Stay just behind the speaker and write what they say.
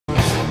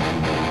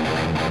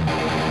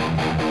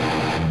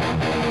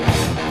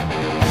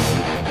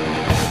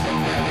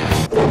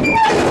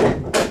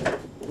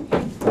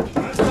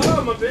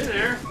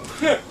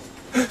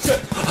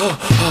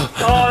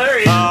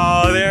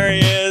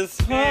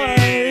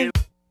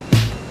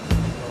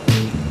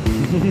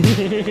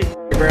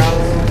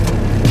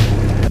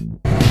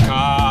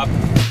Cop.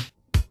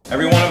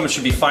 Every one of them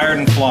should be fired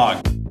and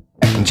flogged.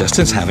 And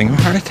Justin's having a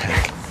heart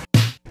attack.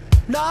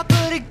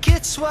 Nobody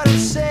gets what I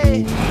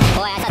say.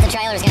 Boy, I thought the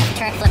trailer was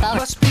gonna flip over.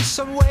 Must be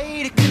some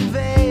way to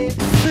convey.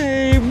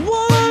 Say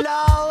what?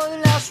 No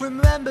one else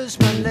remembers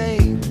my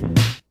name.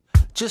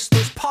 Just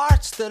those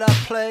parts that I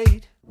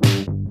played.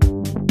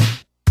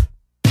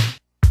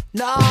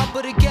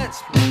 Nobody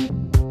gets me.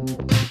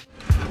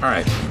 All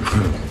right,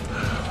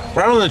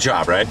 we're out on the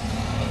job, right?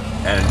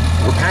 And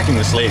we're packing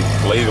this lady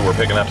that we're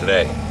picking up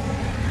today.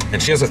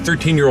 And she has a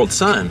 13-year-old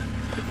son.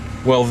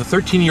 Well, the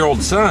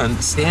 13-year-old son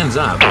stands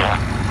up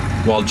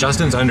while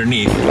Justin's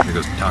underneath. Here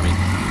goes Tommy.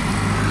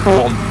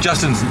 While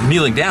Justin's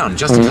kneeling down.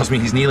 Justin tells me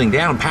he's kneeling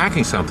down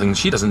packing something and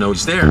she doesn't know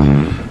he's there.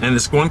 And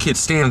this one kid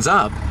stands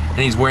up and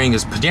he's wearing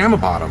his pajama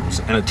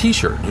bottoms and a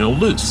t-shirt, you know,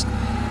 loose.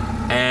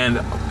 And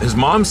his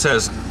mom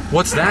says,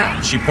 "What's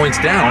that?" She points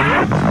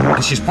down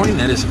and she's pointing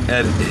at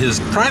his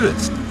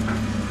privates.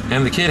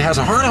 And the kid has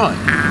a heart on.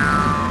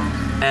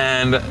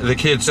 And the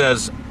kid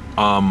says,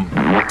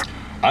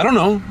 I don't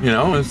know, you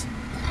know,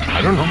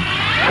 I don't know.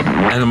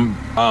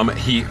 And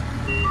he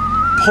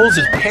pulls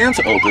his pants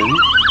open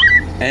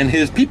and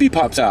his pee-pee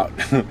pops out.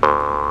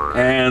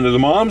 And the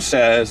mom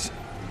says,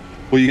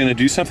 "Well, you gonna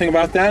do something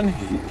about that?"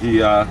 He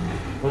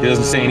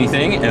doesn't say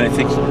anything, and I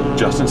think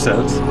Justin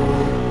says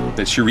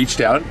that she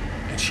reached out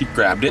and she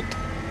grabbed it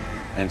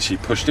and she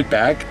pushed it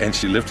back and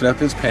she lifted up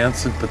his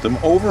pants and put them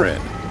over it.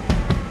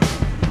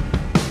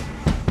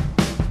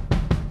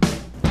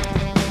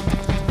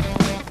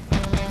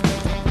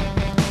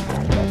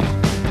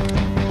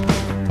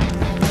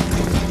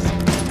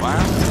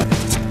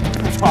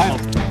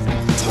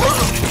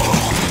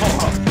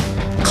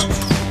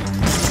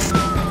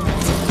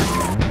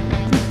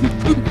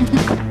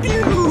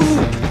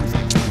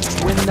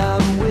 When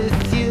I'm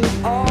with you,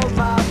 all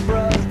my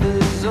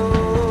brothers,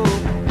 oh,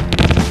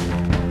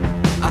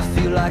 I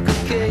feel like a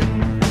king.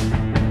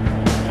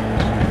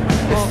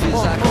 It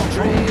feels like a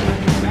dream.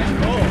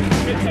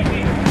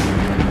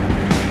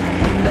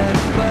 That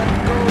blood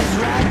goes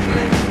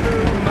rattling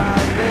through my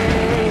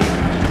veins.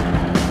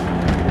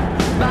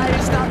 My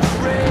ears start to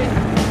ring.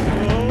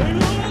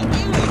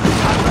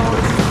 I know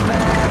this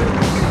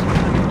matters,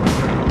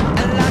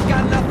 and I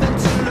got nothing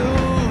to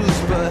lose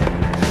but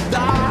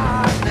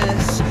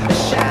darkness,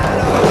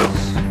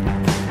 shadows.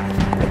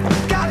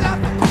 Got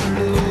nothing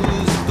to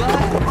lose but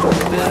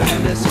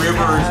bitterness,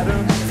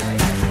 patterns.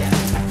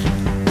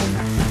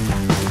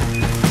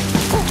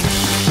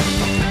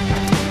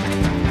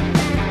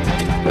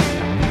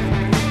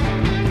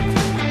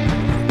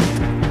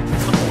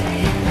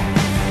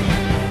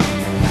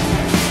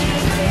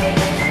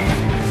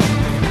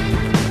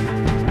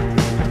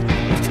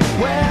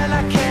 When I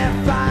can't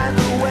find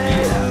the way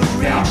to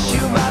reach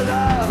you, my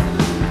love,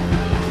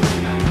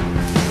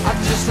 I'm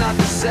just not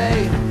the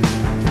same.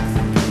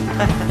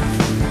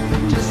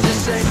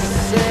 Just ain't the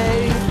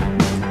same.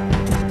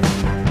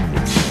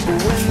 But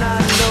when I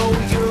know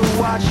you're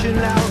watching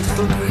out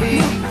for me,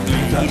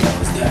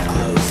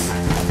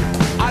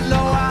 I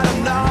know what I'm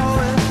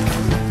knowing.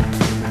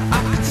 I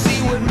can see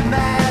what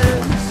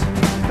matters,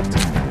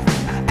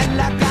 and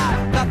I got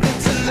nothing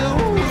to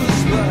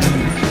lose but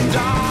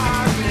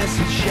darkness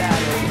and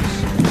shadows.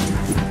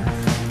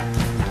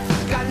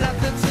 Got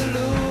nothing to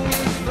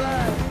lose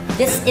but.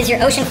 This is your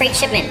ocean freight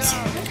shipment.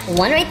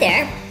 One right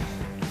there.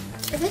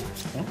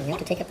 Yeah, you have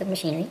to take up the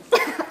machinery.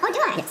 Oh, do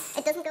I? Yes.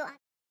 It doesn't go on.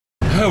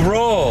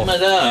 Roll. My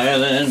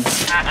darling.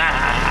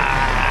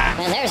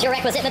 And there's your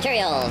requisite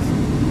materials.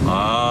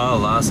 Oh,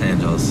 Los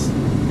Angeles.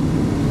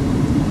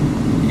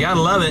 You gotta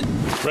love it.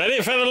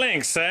 Ready for the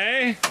links,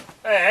 eh?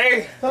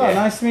 Hey. Oh,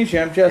 nice to meet you.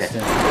 I'm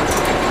Justin.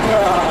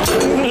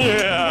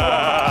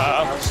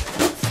 Yeah.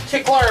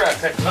 Kick Laura,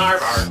 kick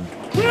Narvar.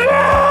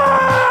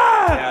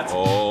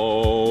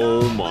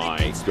 Oh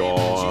my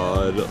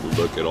God,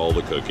 look at all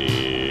the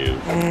cookies.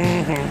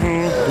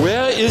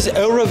 Where is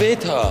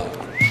elevator?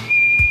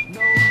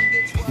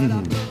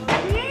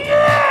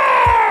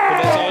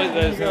 That's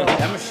always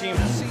that machine.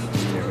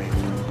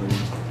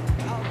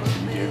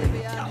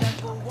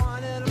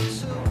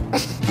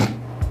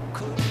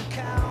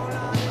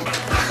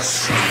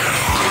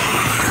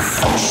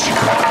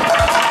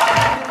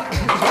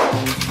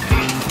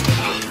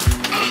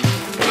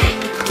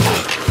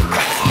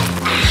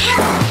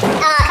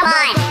 Come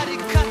on. Nobody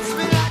cuts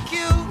me like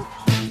you.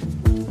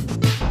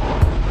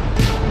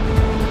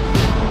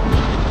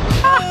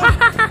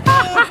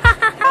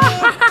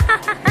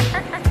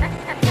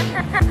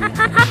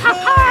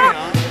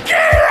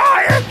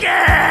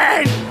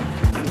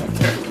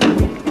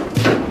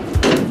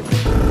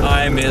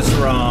 I miss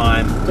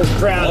Ron.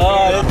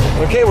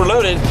 Okay, we're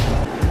loaded.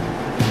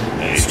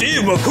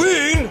 Steve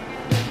McQueen?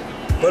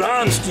 But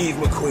I'm Steve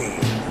McQueen.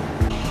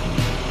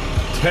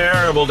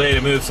 Terrible day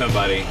to move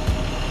somebody.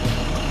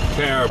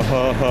 Terrible.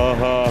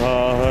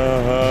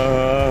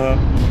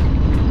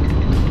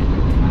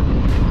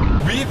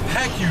 We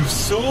pack you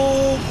so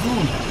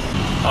good.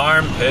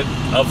 Armpit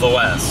of the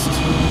West.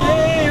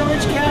 Hey,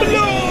 Orange County.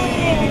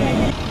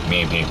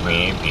 Me.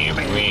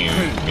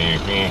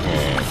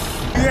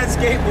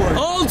 skateboard.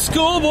 Old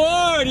school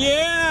board,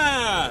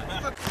 yeah!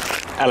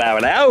 Hello,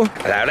 hello.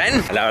 Hello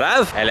then. Hello,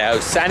 love. Hello,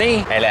 Sonny.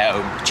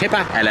 Hello,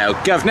 Chipper. Hello,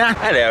 Governor.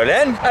 Hello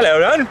then. Hello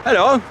then.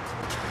 Hello.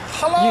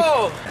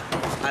 Hello!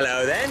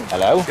 Hello then.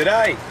 Hello.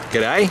 G'day.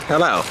 G'day.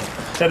 Hello.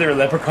 Is that a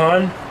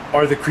leprechaun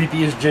or the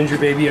creepiest ginger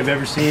baby I've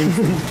ever seen?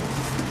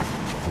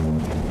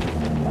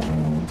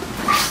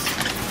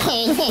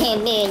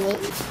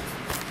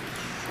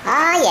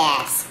 Ah,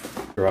 yes.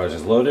 Garage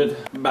is loaded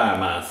by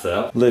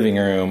myself. Living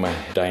room,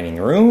 dining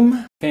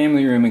room,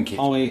 family room and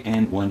hallway,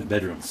 and one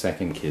bedroom.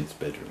 Second kid's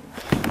bedroom.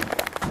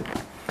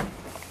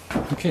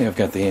 Okay, I've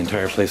got the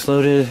entire place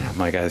loaded.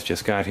 My guys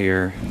just got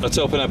here. Let's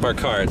open up our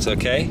cards,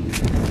 okay?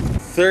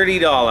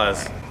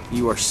 $30.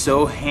 You are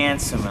so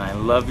handsome and I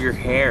love your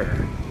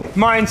hair.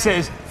 Mine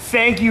says,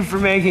 thank you for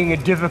making a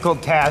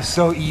difficult task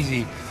so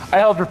easy. I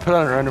helped her put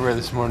on her underwear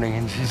this morning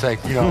and she's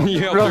like, you know. You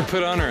helped her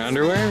put on her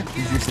underwear?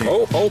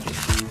 Oh.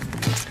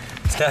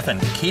 Stefan,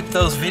 keep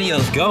those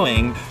videos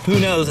going. Who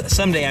knows,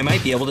 someday I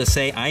might be able to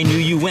say I knew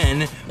you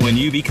when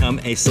you become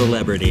a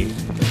celebrity.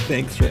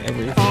 Thanks for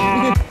everything.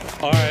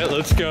 All right,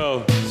 let's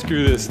go.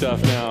 Screw this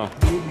stuff now.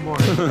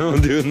 I'll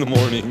do it in the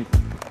morning.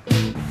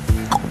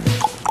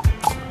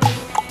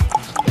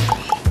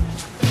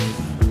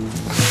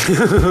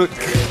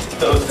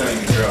 Those don't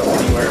even grow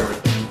anywhere.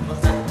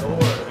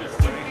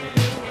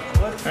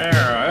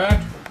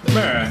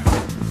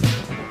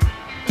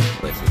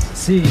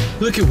 See,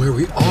 look at where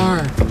we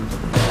are.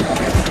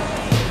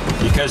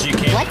 Because you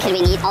can't. What could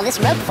we need all this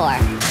rope for?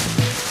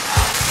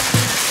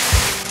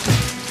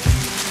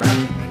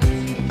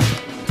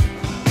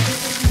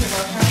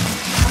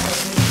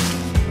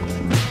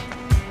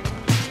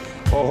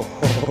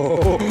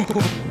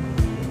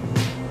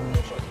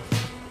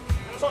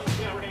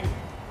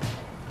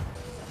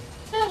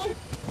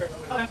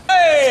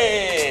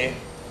 Hey!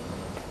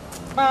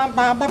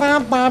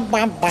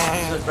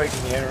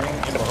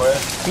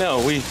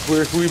 No, we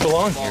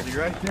belong here.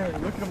 Right there,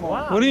 look at them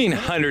all. What do you mean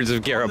hundreds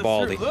of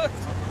Garibaldi?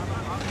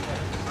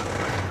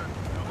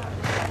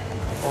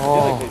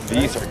 Oh,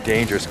 these are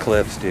dangerous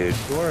cliffs, dude.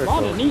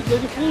 Wow, the neat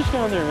looking fish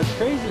down there. That's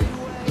crazy.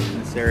 In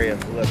this area,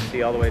 look,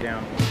 see all the way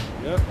down.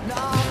 Yeah,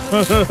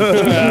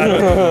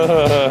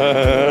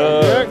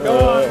 Go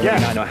on.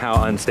 I know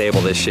how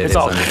unstable this shit is.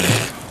 all-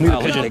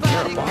 Wow, look at the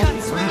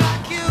Garibaldi.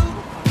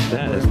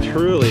 That is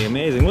truly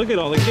amazing. Look at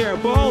all the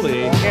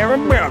Garibaldi.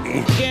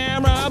 Garibaldi.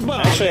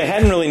 Actually, I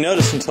hadn't really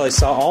noticed until I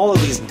saw all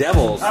of these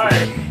devils.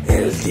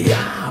 El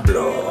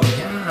Diablo.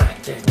 Yeah,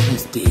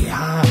 it's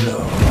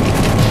Diablo.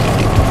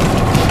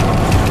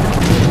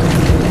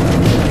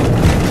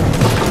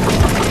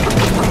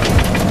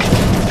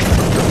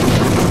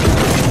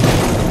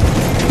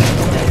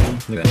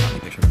 Look at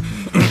that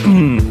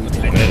picture.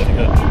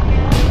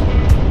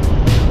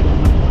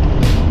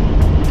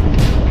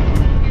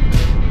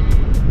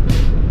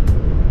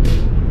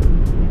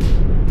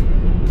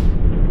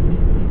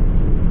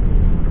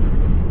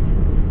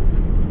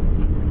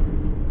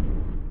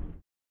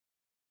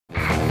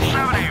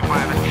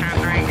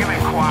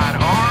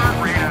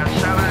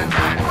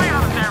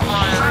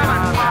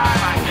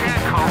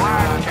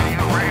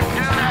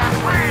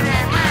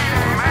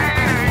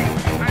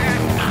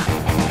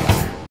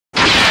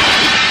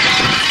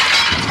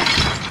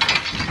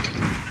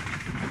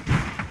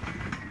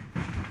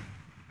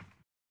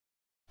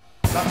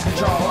 Lost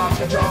control, lost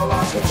control,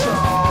 lost control.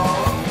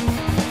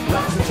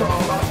 Lost control,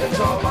 lost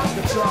control, lost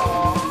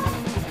control.